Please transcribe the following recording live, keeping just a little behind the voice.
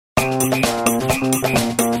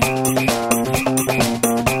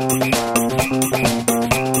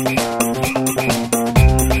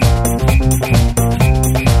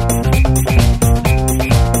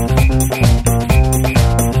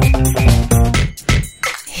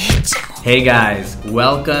Hey guys,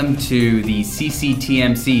 welcome to the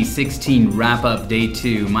CCTMC 16 Wrap-Up Day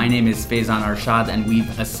 2. My name is Faizan Arshad and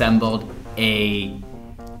we've assembled a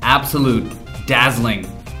absolute dazzling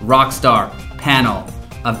rockstar panel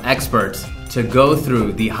of experts to go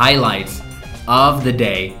through the highlights of the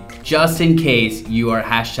day, just in case you are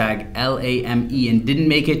hashtag LAME and didn't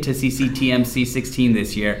make it to CCTMC 16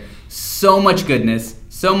 this year. So much goodness,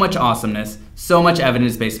 so much awesomeness, so much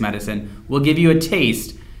evidence-based medicine. We'll give you a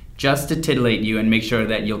taste just to titillate you and make sure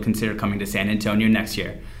that you'll consider coming to San Antonio next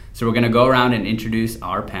year. So we're going to go around and introduce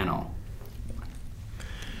our panel.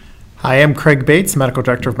 Hi, I'm Craig Bates, Medical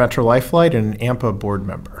Director of Metro Life Flight and an AMPA board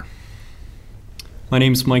member. My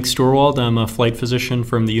name is Mike Storwald. I'm a flight physician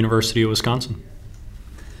from the University of Wisconsin.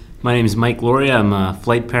 My name is Mike Gloria. I'm a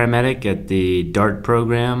flight paramedic at the DART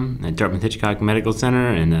program at Dartmouth-Hitchcock Medical Center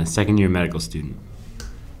and a second-year medical student.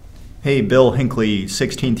 Hey, Bill Hinckley,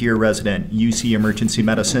 16th year resident, UC Emergency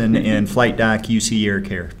Medicine and flight doc, UC Air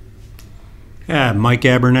Care. Yeah, Mike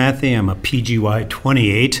Abernathy. I'm a PGY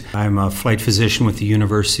 28. I'm a flight physician with the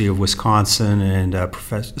University of Wisconsin and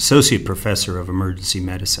associate professor of emergency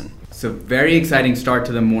medicine. So very exciting start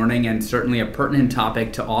to the morning and certainly a pertinent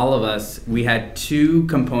topic to all of us. We had two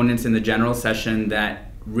components in the general session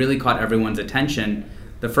that really caught everyone's attention.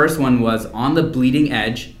 The first one was On the Bleeding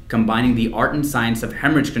Edge, combining the art and science of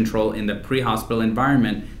hemorrhage control in the pre-hospital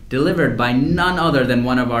environment, delivered by none other than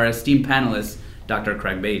one of our esteemed panelists, Dr.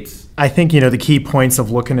 Craig Bates. I think the key points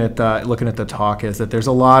of looking at the talk is that there's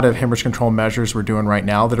a lot of hemorrhage control measures we're doing right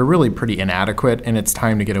now that are really pretty inadequate, and it's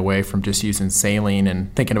time to get away from just using saline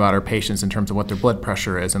and thinking about our patients in terms of what their blood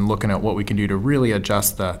pressure is and looking at what we can do to really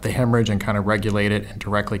adjust the hemorrhage and kind of regulate it and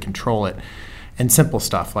directly control it. And simple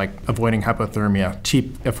stuff like avoiding hypothermia,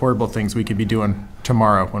 cheap, affordable things we could be doing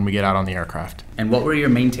tomorrow when we get out on the aircraft. And what were your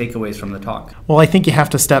main takeaways from the talk? Well, I think you have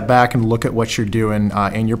to step back and look at what you're doing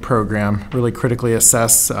in your program, really critically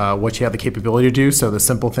assess what you have the capability to do. So the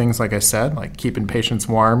simple things, like I said, like keeping patients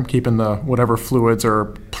warm, keeping the whatever fluids or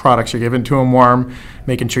products you're giving to them warm,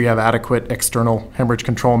 making sure you have adequate external hemorrhage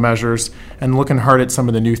control measures, and looking hard at some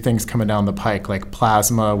of the new things coming down the pike, like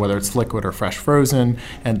plasma, whether it's liquid or fresh frozen,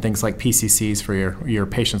 and things like PCCs for your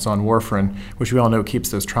patients on warfarin, which we all know keeps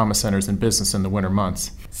those trauma centers in business in the winter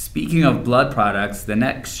months. Speaking of blood products, the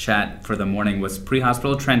next chat for the morning was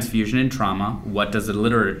pre-hospital transfusion in trauma. What does the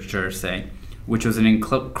literature say? Which was an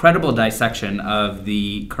incredible dissection of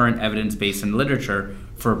the current evidence-based in literature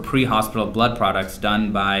for pre-hospital blood products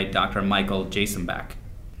done by Dr. Michael Jasonbach.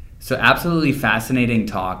 So absolutely fascinating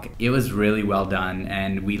talk. It was really well done,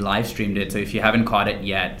 and we live streamed it. So if you haven't caught it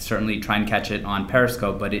yet, certainly try and catch it on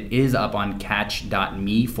Periscope, but it is up on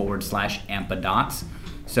catch.me/AMPAdocs.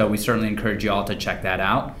 So we certainly encourage you all to check that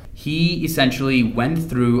out. He essentially went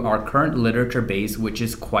through our current literature base, which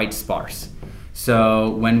is quite sparse.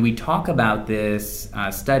 So when we talk about this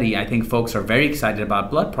study, I think folks are very excited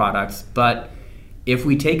about blood products, but if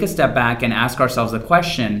we take a step back and ask ourselves the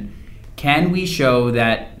question, can we show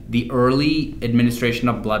that the early administration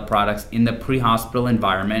of blood products in the pre-hospital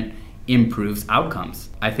environment improves outcomes?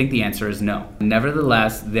 I think the answer is no.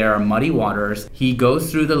 Nevertheless, there are muddy waters. He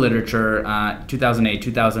goes through the literature, 2008,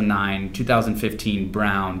 2009, 2015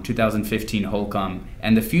 Brown, 2015 Holcomb,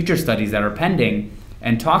 and the future studies that are pending,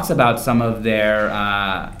 and talks about some of their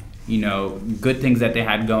good things that they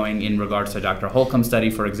had going in regards to Dr. Holcomb's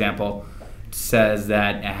study, for example, says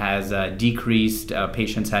that it has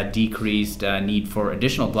patients had decreased need for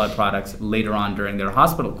additional blood products later on during their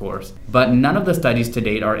hospital course. But none of the studies to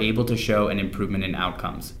date are able to show an improvement in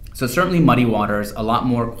outcomes. So certainly muddy waters, a lot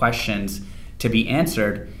more questions to be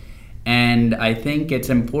answered. And I think it's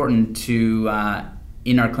important to,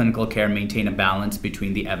 in our clinical care, maintain a balance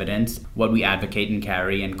between the evidence, what we advocate and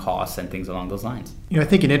carry, and costs and things along those lines. I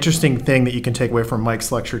think an interesting thing that you can take away from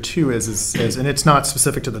Mike's lecture too is and it's not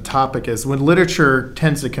specific to the topic, is when literature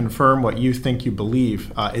tends to confirm what you think you believe,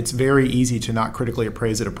 it's very easy to not critically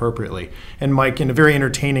appraise it appropriately. And Mike, in a very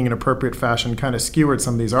entertaining and appropriate fashion, kind of skewered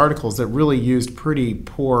some of these articles that really used pretty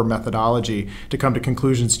poor methodology to come to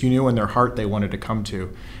conclusions you knew in their heart they wanted to come to.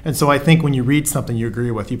 And so I think when you read something you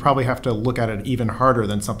agree with, you probably have to look at it even harder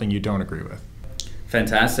than something you don't agree with.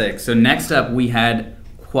 Fantastic. So next up we had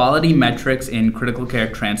quality metrics in critical care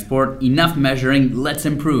transport. Enough measuring, let's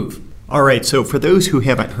improve. All right, so for those who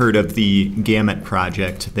haven't heard of the GAMET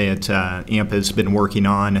project that AMPA has been working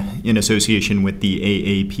on in association with the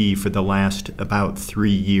AAP for the last about 3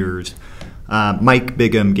 years, Mike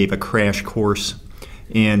Bigham gave a crash course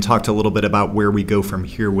and talked a little bit about where we go from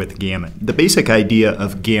here with GAMET. The basic idea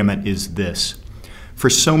of GAMET is this. For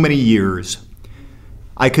so many years,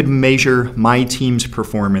 I could measure my team's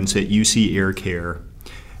performance at UC Air Care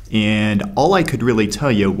And all I could really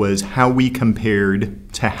tell you was how we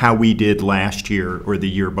compared to how we did last year or the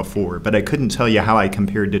year before. But I couldn't tell you how I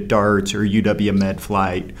compared to DARTS or UW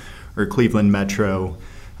MedFlight or Cleveland Metro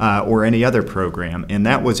or any other program. And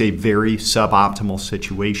that was a very suboptimal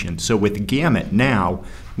situation. So with Gamut now,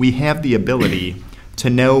 we have the ability to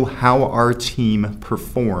know how our team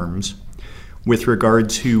performs with regard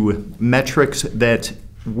to metrics that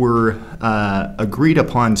were agreed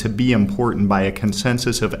upon to be important by a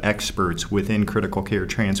consensus of experts within critical care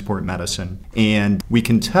transport medicine. And we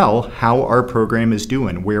can tell how our program is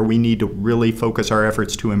doing, where we need to really focus our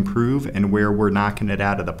efforts to improve and where we're knocking it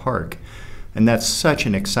out of the park. And that's such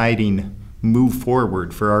an exciting move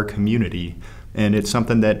forward for our community. And it's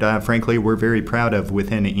something that, frankly, we're very proud of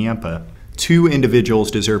within AMPA. Two individuals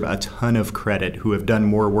deserve a ton of credit who have done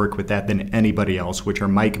more work with that than anybody else, which are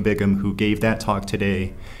Mike Bigham, who gave that talk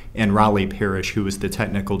today, and Raleigh Parrish, who was the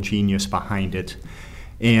technical genius behind it.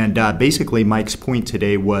 And basically, Mike's point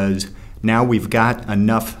today was now we've got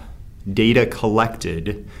enough data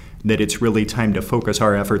collected that it's really time to focus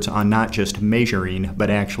our efforts on not just measuring, but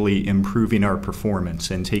actually improving our performance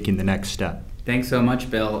and taking the next step. Thanks so much,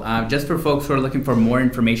 Bill. Just for folks who are looking for more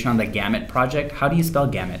information on the Gamut project, how do you spell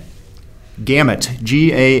Gamut? Gamut,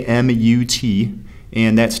 G-A-M-U-T,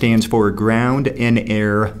 and that stands for Ground and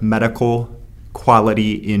Air Medical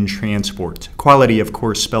Quality in Transport. Quality, of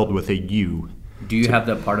course, spelled with a U. Do you have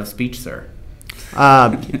the part of speech, sir?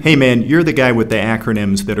 Hey, man, you're the guy with the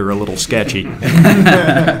acronyms that are a little sketchy.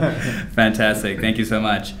 Fantastic. Thank you so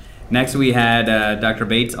much. Next, we had Dr.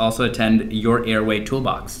 Bates also attend your Airway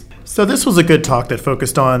Toolbox. So this was a good talk that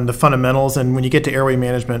focused on the fundamentals, and when you get to airway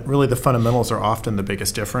management, really the fundamentals are often the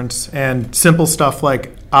biggest difference. And simple stuff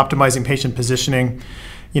like optimizing patient positioning,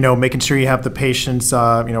 making sure you have the patients,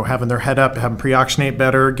 having their head up, having pre-oxygenate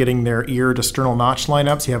better, getting their ear to sternal notch line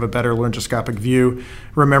up so you have a better laryngoscopic view,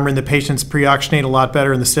 remembering the patients pre-oxygenate a lot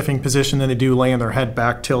better in the stiffing position than they do laying their head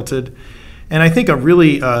back tilted. And I think a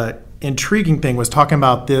really intriguing thing was talking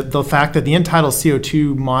about the fact that the end-tidal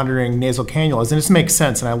CO2 monitoring nasal cannulas, and this makes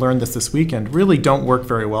sense, and I learned this weekend, really don't work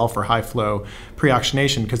very well for high-flow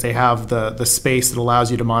pre-oxygenation because they have the space that allows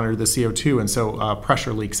you to monitor the CO2, and so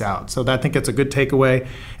pressure leaks out. So I think it's a good takeaway,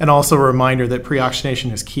 and also a reminder that pre-oxygenation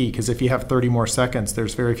is key because if you have 30 more seconds,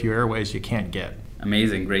 there's very few airways you can't get.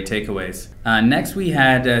 Amazing, great takeaways. Next, we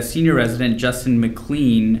had senior resident Justin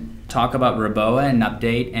McLean talk about Reboa and an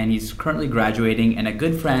update, and he's currently graduating and a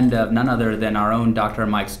good friend of none other than our own Dr.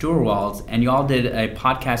 Mike Sturwald, and you all did a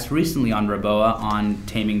podcast recently on Reboa on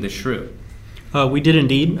taming the shrew. We did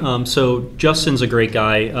indeed. So Justin's a great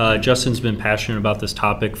guy. Justin's been passionate about this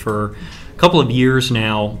topic for a couple of years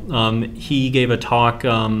now. He gave a talk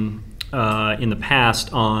in the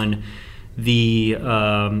past on the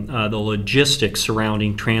logistics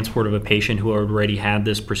surrounding transport of a patient who already had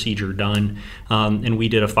this procedure done, and we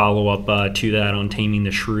did a follow-up to that on taming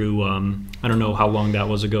the shrew. I don't know how long that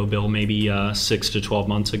was ago, Bill, maybe 6 to 12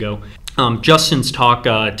 months ago. Justin's talk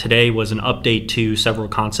today was an update to several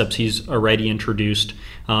concepts he's already introduced,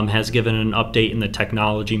 has given an update in the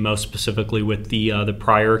technology, most specifically with the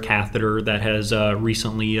prior catheter that has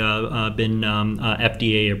recently been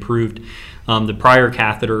FDA approved. The prior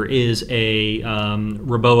catheter is a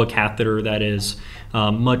Reboa catheter that is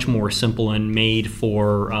much more simple and made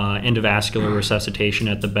for endovascular resuscitation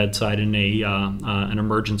at the bedside in an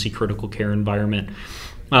emergency critical care environment.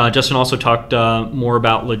 Justin also talked more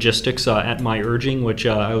about logistics at my urging, which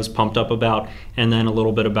I was pumped up about, and then a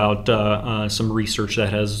little bit about some research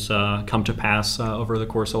that has come to pass over the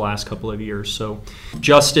course of the last couple of years. So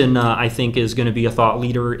Justin, I think, is going to be a thought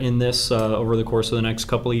leader in this over the course of the next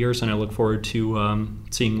couple of years, and I look forward to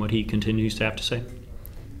seeing what he continues to have to say.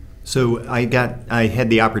 So I had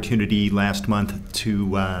the opportunity last month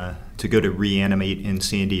to go to Reanimate in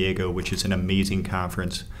San Diego, which is an amazing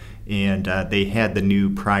conference. And they had the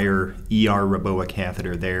new prior ER Reboa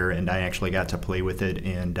catheter there, and I actually got to play with it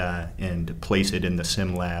and place it in the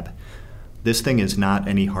sim lab. This thing is not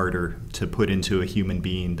any harder to put into a human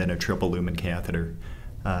being than a triple lumen catheter.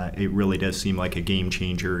 It really does seem like a game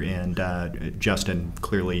changer, and Justin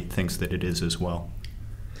clearly thinks that it is as well.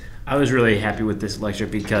 I was really happy with this lecture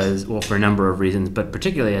because, well, for a number of reasons, but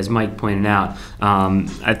particularly as Mike pointed out,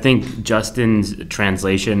 I think Justin's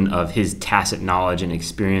translation of his tacit knowledge and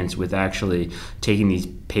experience with actually taking these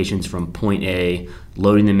patients from point A,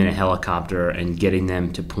 loading them in a helicopter, and getting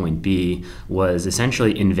them to point B was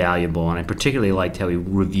essentially invaluable. And I particularly liked how he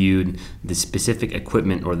reviewed the specific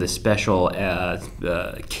equipment or the special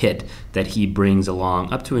kit that he brings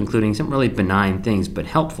along, up to including some really benign things, but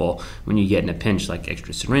helpful when you get in a pinch, like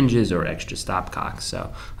extra syringes or extra stopcocks.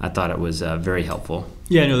 So I thought it was very helpful.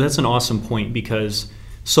 Yeah, no, that's an awesome point because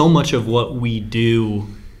so much of what we do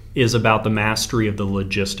is about the mastery of the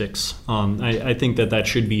logistics. I think that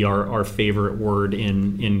should be our favorite word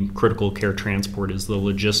in critical care transport, is the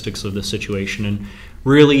logistics of the situation, and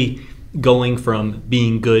really going from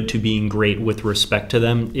being good to being great with respect to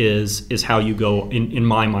them is how you go, in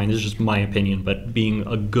my mind. This is just my opinion, but being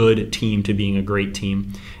a good team to being a great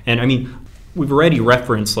team. And I mean, we've already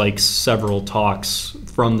referenced like several talks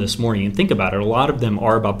from this morning, and think about it, a lot of them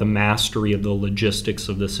are about the mastery of the logistics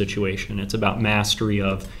of the situation. It's about mastery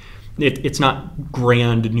of it's not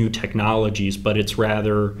grand new technologies, but it's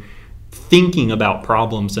rather thinking about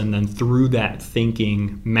problems and then through that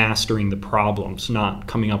thinking mastering the problems, not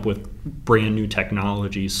coming up with brand new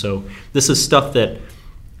technologies. So this is stuff that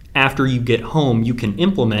after you get home you can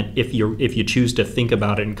implement if you choose to think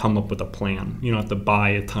about it and come up with a plan. You don't have to buy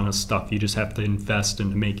a ton of stuff, you just have to invest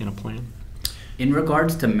into making a plan. In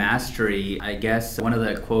regards to mastery, I guess one of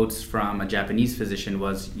the quotes from a Japanese physician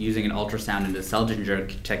was, using an ultrasound and a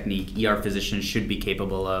Seldinger technique, ER physicians should be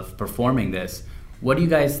capable of performing this. What do you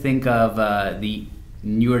guys think of the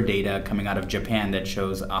newer data coming out of Japan that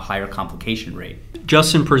shows a higher complication rate?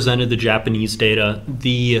 Justin presented the Japanese data.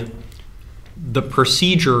 The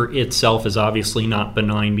procedure itself is obviously not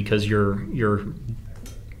benign because you're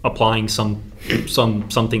applying something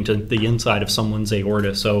to the inside of someone's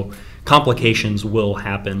aorta, so complications will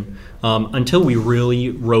happen. Until we really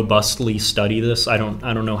robustly study this, I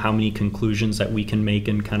don't know how many conclusions that we can make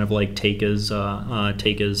and kind of like take as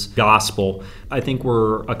gospel. I think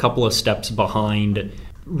we're a couple of steps behind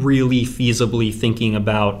really feasibly thinking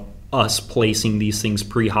about us placing these things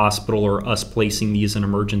pre-hospital or us placing these in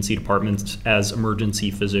emergency departments as emergency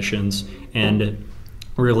physicians and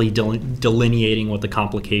really delineating what the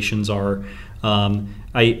complications are.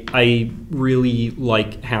 I really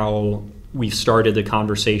like how we started the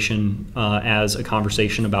conversation as a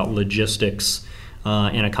conversation about logistics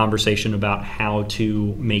and a conversation about how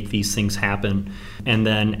to make these things happen. And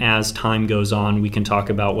then as time goes on, we can talk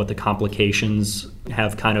about what the complications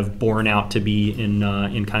have kind of borne out to be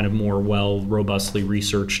in kind of more robustly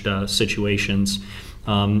researched situations,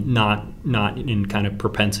 not in kind of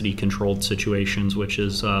propensity controlled situations, which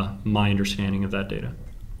is my understanding of that data.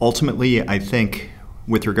 Ultimately, I think,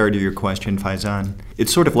 with regard to your question, Faizan,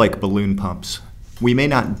 it's sort of like balloon pumps. We may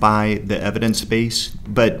not buy the evidence base,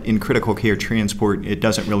 but in critical care transport, it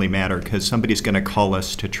doesn't really matter because somebody's going to call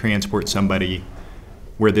us to transport somebody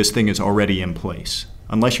where this thing is already in place.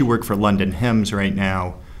 Unless you work for London HEMS right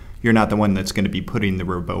now, you're not the one that's going to be putting the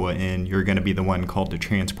Roboa in. You're going to be the one called to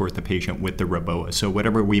transport the patient with the Roboa. So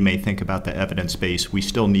whatever we may think about the evidence base, we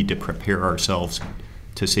still need to prepare ourselves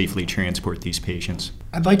to safely transport these patients.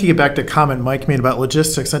 I'd like to get back to a comment Mike made about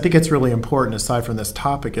logistics. I think it's really important, aside from this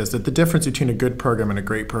topic, is that the difference between a good program and a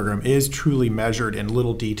great program is truly measured in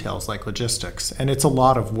little details like logistics. And it's a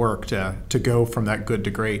lot of work to go from that good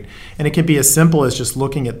to great. And it can be as simple as just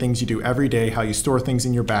looking at things you do every day, how you store things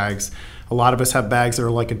in your bags. A lot of us have bags that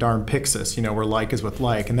are like a darn Pyxis, where like is with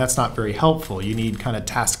like, and that's not very helpful. You need kind of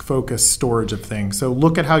task-focused storage of things. So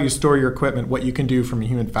look at how you store your equipment, what you can do from a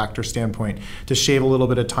human factor standpoint to shave a little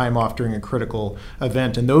bit of time off during a critical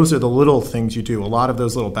event. And those are the little things you do. A lot of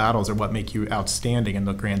those little battles are what make you outstanding in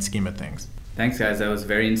the grand scheme of things. Thanks, guys. That was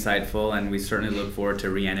very insightful, and we certainly look forward to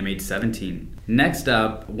Reanimate 17. Next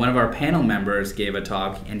up, one of our panel members gave a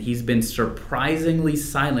talk, and he's been surprisingly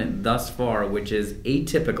silent thus far, which is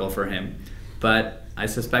atypical for him. But I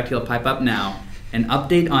suspect he'll pipe up now. An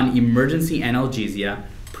update on emergency analgesia,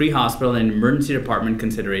 pre-hospital and emergency department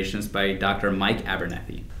considerations by Dr. Mike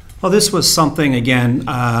Abernethy. Well, this was something, again,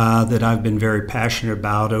 that I've been very passionate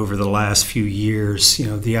about over the last few years.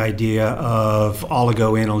 The idea of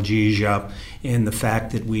oligoanalgesia and the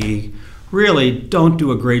fact that we really don't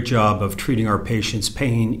do a great job of treating our patients'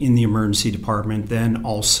 pain in the emergency department, then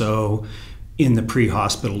also in the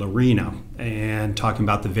pre-hospital arena, and talking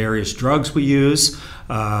about the various drugs we use,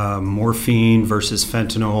 morphine versus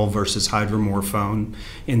fentanyl versus hydromorphone,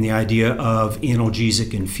 and the idea of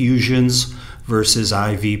analgesic infusions versus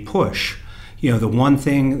IV push. The one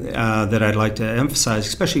thing that I'd like to emphasize,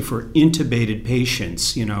 especially for intubated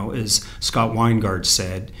patients, as Scott Weingart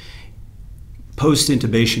said,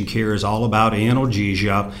 post-intubation care is all about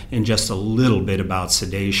analgesia and just a little bit about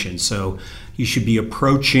sedation. So you should be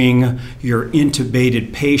approaching your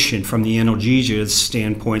intubated patient from the analgesia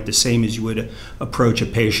standpoint the same as you would approach a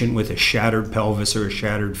patient with a shattered pelvis or a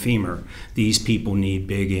shattered femur. These people need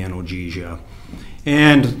big analgesia.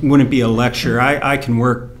 And wouldn't be a lecture. I can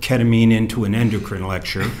work ketamine into an endocrine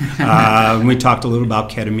lecture. We talked a little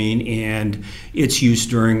about ketamine and its use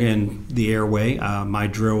during the airway. My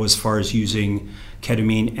drill as far as using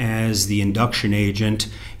ketamine as the induction agent,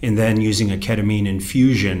 and then using a ketamine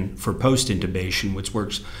infusion for post-intubation, which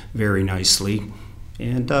works very nicely.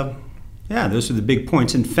 And those are the big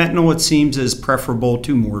points. And fentanyl, it seems, is preferable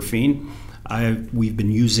to morphine. We've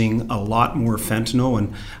been using a lot more fentanyl,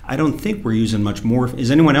 and I don't think we're using much more.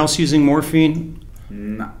 Is anyone else using morphine?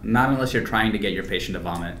 Not unless you're trying to get your patient to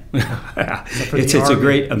vomit. It's a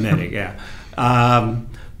great emetic, yeah.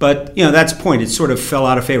 But that's the point. It sort of fell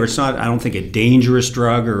out of favor. It's not, I don't think, a dangerous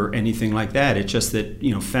drug or anything like that. It's just that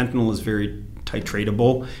fentanyl is very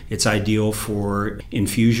titratable. It's ideal for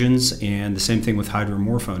infusions, and the same thing with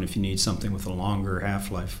hydromorphone if you need something with a longer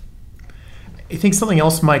half-life. I think something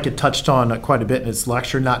else Mike had touched on quite a bit in his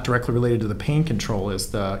lecture, not directly related to the pain control,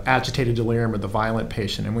 is the agitated delirium or the violent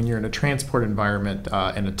patient. And when you're in a transport environment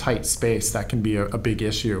in a tight space, that can be a big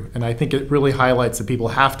issue. And I think it really highlights that people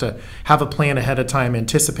have to have a plan ahead of time,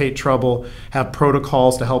 anticipate trouble, have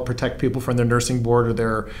protocols to help protect people from their nursing board or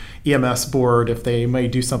their EMS board if they may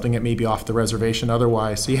do something that may be off the reservation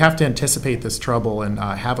otherwise. So you have to anticipate this trouble and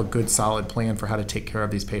have a good, solid plan for how to take care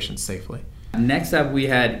of these patients safely. Next up, we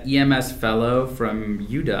had EMS fellow from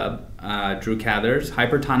UW, Drew Cathers,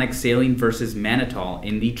 hypertonic saline versus mannitol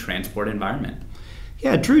in the transport environment.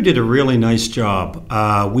 Yeah, Drew did a really nice job.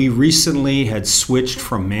 We recently had switched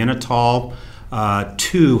from mannitol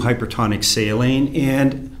to hypertonic saline,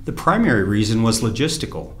 and the primary reason was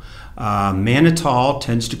logistical. Mannitol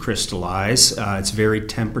tends to crystallize. It's very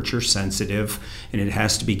temperature sensitive, and it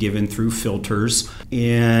has to be given through filters.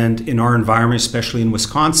 And in our environment, especially in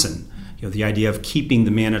Wisconsin, the idea of keeping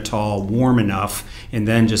the mannitol warm enough and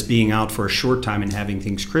then just being out for a short time and having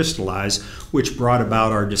things crystallize, which brought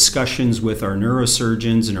about our discussions with our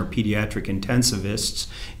neurosurgeons and our pediatric intensivists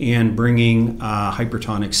and bringing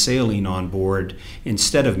hypertonic saline on board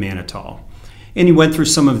instead of mannitol. And he went through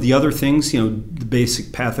some of the other things, the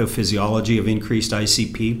basic pathophysiology of increased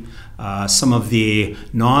ICP, some of the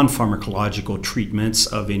non-pharmacological treatments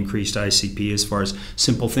of increased ICP as far as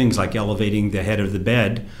simple things like elevating the head of the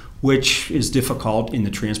bed, which is difficult in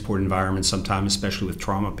the transport environment sometimes, especially with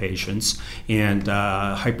trauma patients, and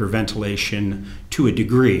hyperventilation to a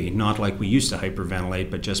degree, not like we used to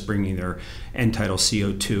hyperventilate, but just bringing their end-tidal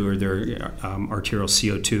CO2 or their arterial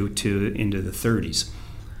CO2 into the 30s.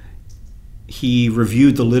 He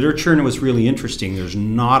reviewed the literature, and it was really interesting. There's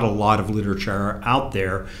not a lot of literature out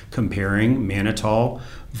there comparing mannitol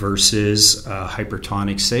versus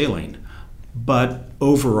hypertonic saline. But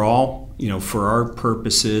overall, for our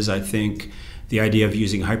purposes, I think the idea of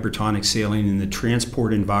using hypertonic saline in the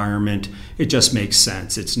transport environment, it just makes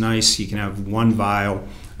sense. It's nice. You can have one vial.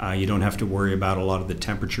 You don't have to worry about a lot of the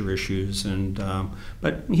temperature issues.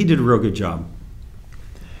 But he did a real good job.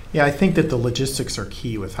 Yeah, I think that the logistics are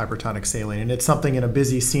key with hypertonic saline, and it's something in a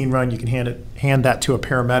busy scene run you can hand that to a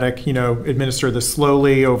paramedic. Administer this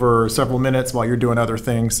slowly over several minutes while you're doing other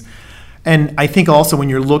things. And I think also when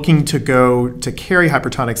you're looking to go to carry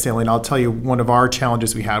hypertonic saline, I'll tell you one of our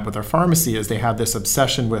challenges we had with our pharmacy is they had this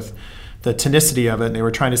obsession with the tonicity of it, and they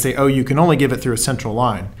were trying to say, you can only give it through a central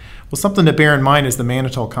line. Well, something to bear in mind is the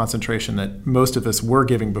mannitol concentration that most of us were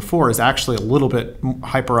giving before is actually a little bit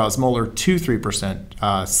hyperosmolar,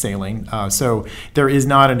 2-3% saline. So there is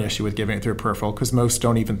not an issue with giving it through a peripheral because most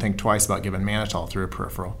don't even think twice about giving mannitol through a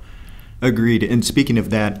peripheral. Agreed. And speaking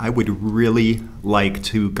of that, I would really like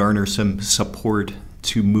to garner some support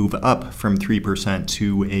to move up from 3%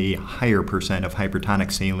 to a higher percent of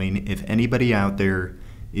hypertonic saline. If anybody out there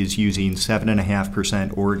is using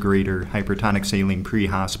 7.5% or greater hypertonic saline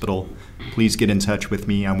pre-hospital, please get in touch with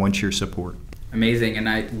me. I want your support. Amazing.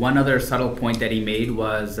 And one other subtle point that he made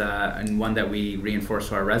was, and one that we reinforce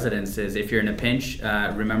to our residents, is if you're in a pinch,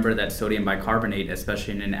 remember that sodium bicarbonate,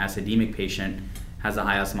 especially in an acidemic patient, has a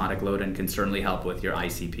high osmotic load and can certainly help with your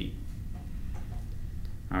ICP.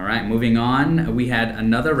 All right, moving on. We had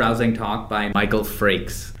another rousing talk by Michael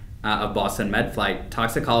Frakes of Boston MedFlight.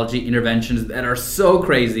 Toxicology interventions that are so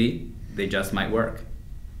crazy, they just might work.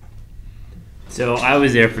 So I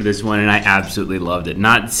was there for this one, and I absolutely loved it.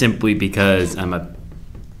 Not simply because I'm a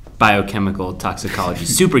biochemical toxicology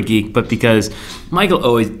super geek, but because Michael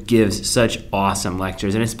always gives such awesome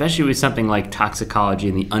lectures, and especially with something like toxicology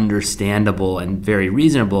and the understandable and very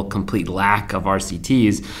reasonable complete lack of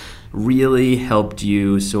RCTs really helped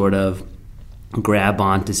you sort of grab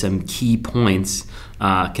onto some key points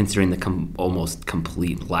considering the almost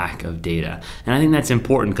complete lack of data. And I think that's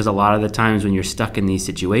important because a lot of the times when you're stuck in these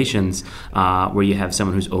situations where you have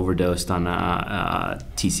someone who's overdosed on a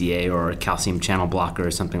TCA or a calcium channel blocker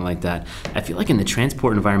or something like that, I feel like in the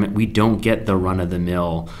transport environment, we don't get the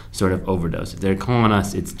run-of-the-mill sort of overdose. If they're calling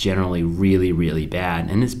us, it's generally really, really bad,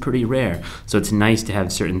 and it's pretty rare. So it's nice to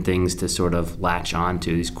have certain things to sort of latch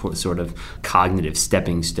onto, these sort of cognitive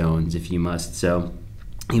stepping stones, if you must. So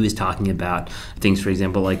he was talking about things, for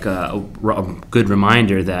example, like a good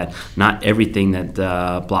reminder that not everything that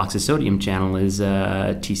blocks a sodium channel is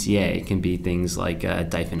TCA. It can be things like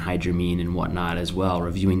diphenhydramine and whatnot as well,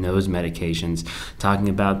 reviewing those medications, talking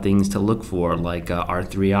about things to look for like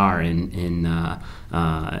R3R in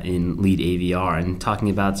lead AVR, and talking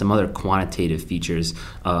about some other quantitative features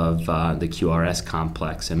of the QRS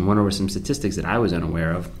complex. And what were some statistics that I was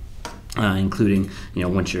unaware of? Including,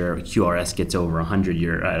 once your QRS gets over 100,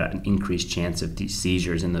 you're at an increased chance of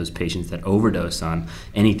seizures, in those patients that overdose on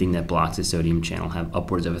anything that blocks the sodium channel have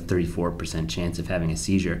upwards of a 34% chance of having a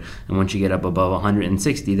seizure. And once you get up above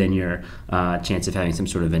 160, then your chance of having some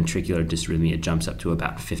sort of ventricular dysrhythmia jumps up to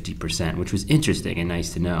about 50%, which was interesting and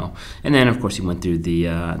nice to know. And then, of course, he went through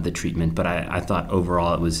the treatment, but I thought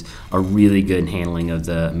overall it was a really good handling of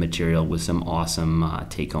the material with some awesome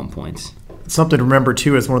take-home points. Something to remember,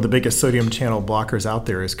 too, is one of the biggest sodium channel blockers out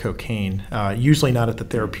there is cocaine. Usually not at the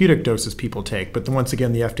therapeutic doses people take, but once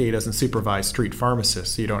again, the FDA doesn't supervise street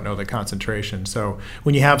pharmacists, so you don't know the concentration. So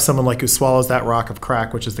when you have someone like who swallows that rock of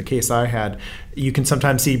crack, which is the case I had, you can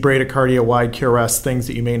sometimes see bradycardia, wide QRS, things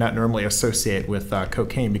that you may not normally associate with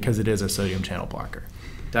cocaine because it is a sodium channel blocker.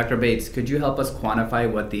 Dr. Bates, could you help us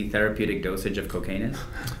quantify what the therapeutic dosage of cocaine is?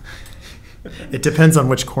 It depends on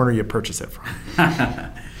which corner you purchase it from.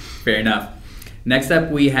 Fair enough. Next up,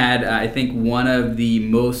 we had, I think, one of the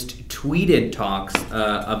most tweeted talks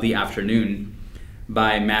of the afternoon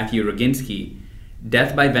by Matthew Roginski,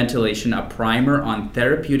 Death by Ventilation, a primer on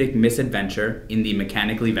therapeutic misadventure in the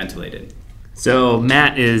mechanically ventilated. So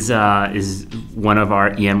Matt is one of our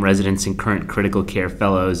EM residents and current critical care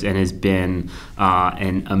fellows, and has been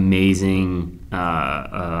an amazing.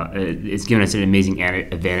 It's given us an amazing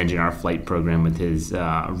advantage in our flight program with his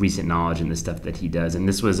recent knowledge and the stuff that he does. And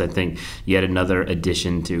this was, I think, yet another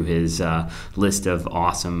addition to his list of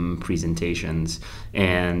awesome presentations.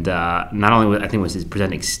 And not only I think was his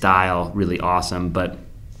presenting style really awesome, but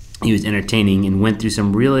he was entertaining and went through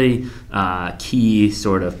some really key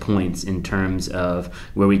sort of points in terms of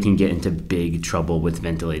where we can get into big trouble with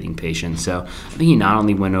ventilating patients. So I think he not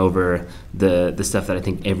only went over the stuff that I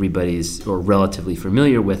think everybody's or relatively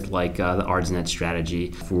familiar with, like the ARDSNet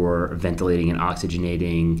strategy for ventilating and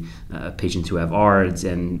oxygenating patients who have ARDS,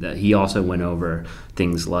 and he also went over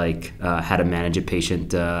things like how to manage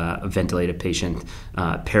ventilate a patient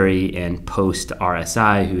peri and post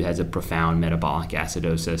RSI who has a profound metabolic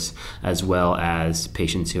acidosis, as well as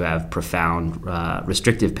patients who have profound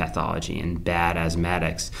restrictive pathology and bad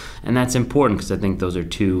asthmatics. And that's important because I think those are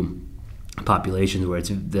two populations where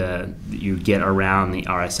you get around the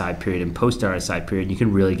RSI period and post RSI period, you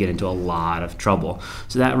can really get into a lot of trouble.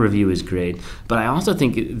 So that review is great. But I also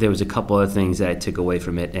think there was a couple of things that I took away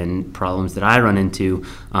from it and problems that I run into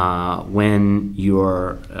when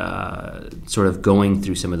you're sort of going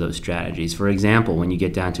through some of those strategies. For example, when you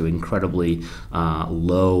get down to incredibly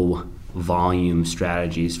low volume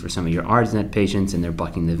strategies for some of your ARDSNet patients and they're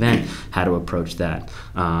bucking the vent, how to approach that.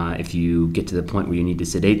 If you get to the point where you need to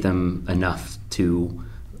sedate them enough to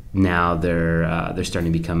now they're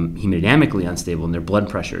starting to become hemodynamically unstable and their blood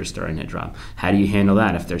pressure is starting to drop. How do you handle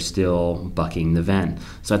that if they're still bucking the vent?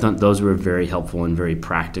 So I thought those were very helpful and very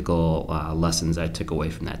practical lessons I took away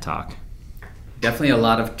from that talk. Definitely a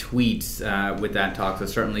lot of tweets with that talk, so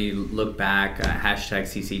certainly look back, hashtag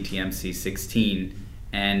CCTMC16,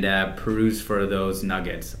 and peruse for those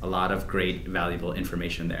nuggets. A lot of great, valuable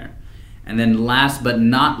information there. And then last but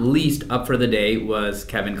not least up for the day was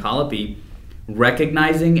Kevin Colopy,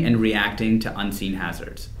 recognizing and reacting to unseen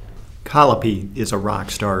hazards. Colopy is a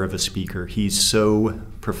rock star of a speaker. He's so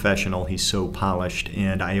professional, he's so polished,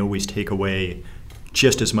 and I always take away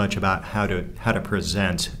just as much about how to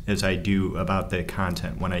present as I do about the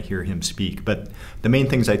content when I hear him speak. But the main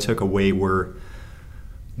things I took away were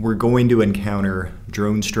we're going to encounter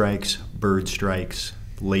drone strikes, bird strikes,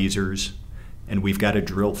 lasers, and we've got to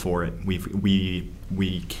drill for it.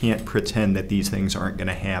 We can't pretend that these things aren't going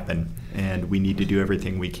to happen, and we need to do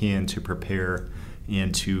everything we can to prepare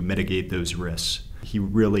and to mitigate those risks. He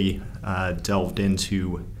really delved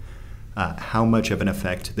into how much of an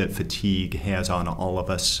effect that fatigue has on all of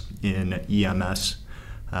us in EMS,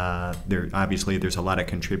 Obviously, there's a lot of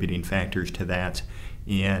contributing factors to that.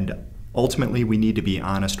 And ultimately, we need to be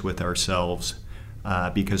honest with ourselves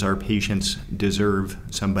because our patients deserve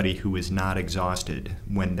somebody who is not exhausted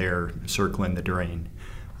when they're circling the drain.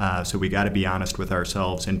 So we got to be honest with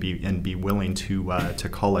ourselves and be willing to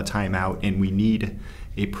call a timeout. And we need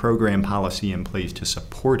a program policy in place to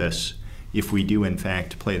support us if we do in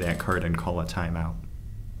fact play that card and call a timeout.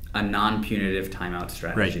 A non-punitive timeout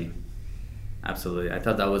strategy. Right. Absolutely. I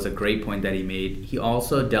thought that was a great point that he made. He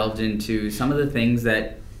also delved into some of the things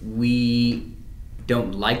that we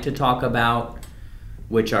don't like to talk about,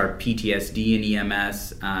 which are PTSD in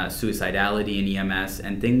EMS, suicidality in EMS,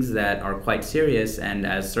 and things that are quite serious, and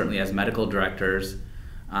certainly as medical directors,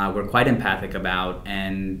 we're quite empathic about,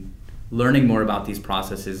 and learning more about these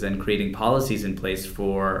processes and creating policies in place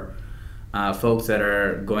for folks that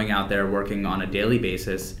are going out there working on a daily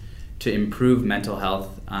basis to improve mental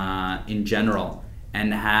health in general,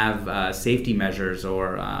 and have safety measures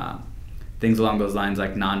or things along those lines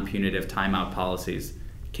like non-punitive timeout policies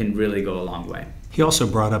can really go a long way. He also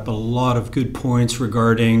brought up a lot of good points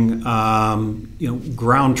regarding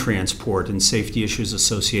ground transport and safety issues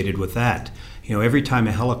associated with that. Every time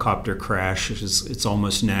a helicopter crashes, it's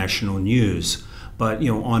almost national news. But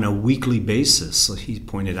on a weekly basis, he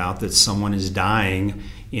pointed out that someone is dying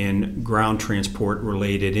in ground transport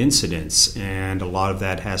related incidents, and a lot of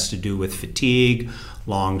that has to do with fatigue,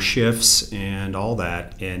 long shifts, and all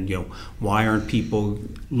that. And why aren't people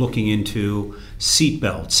looking into seat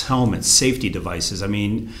belts, helmets, safety devices? I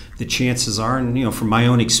mean, the chances are, and from my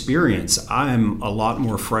own experience, I'm a lot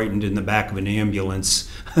more frightened in the back of an ambulance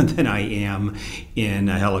than I am in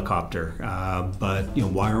a helicopter. But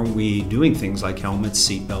why aren't we doing things like helmets,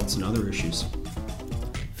 seat belts, and other issues?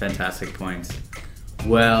 Fantastic points.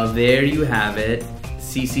 Well, there you have it.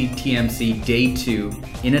 CCTMC Day 2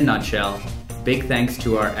 in a nutshell. Big thanks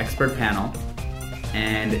to our expert panel.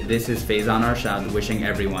 And this is Faizan Arshad wishing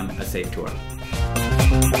everyone a safe tour.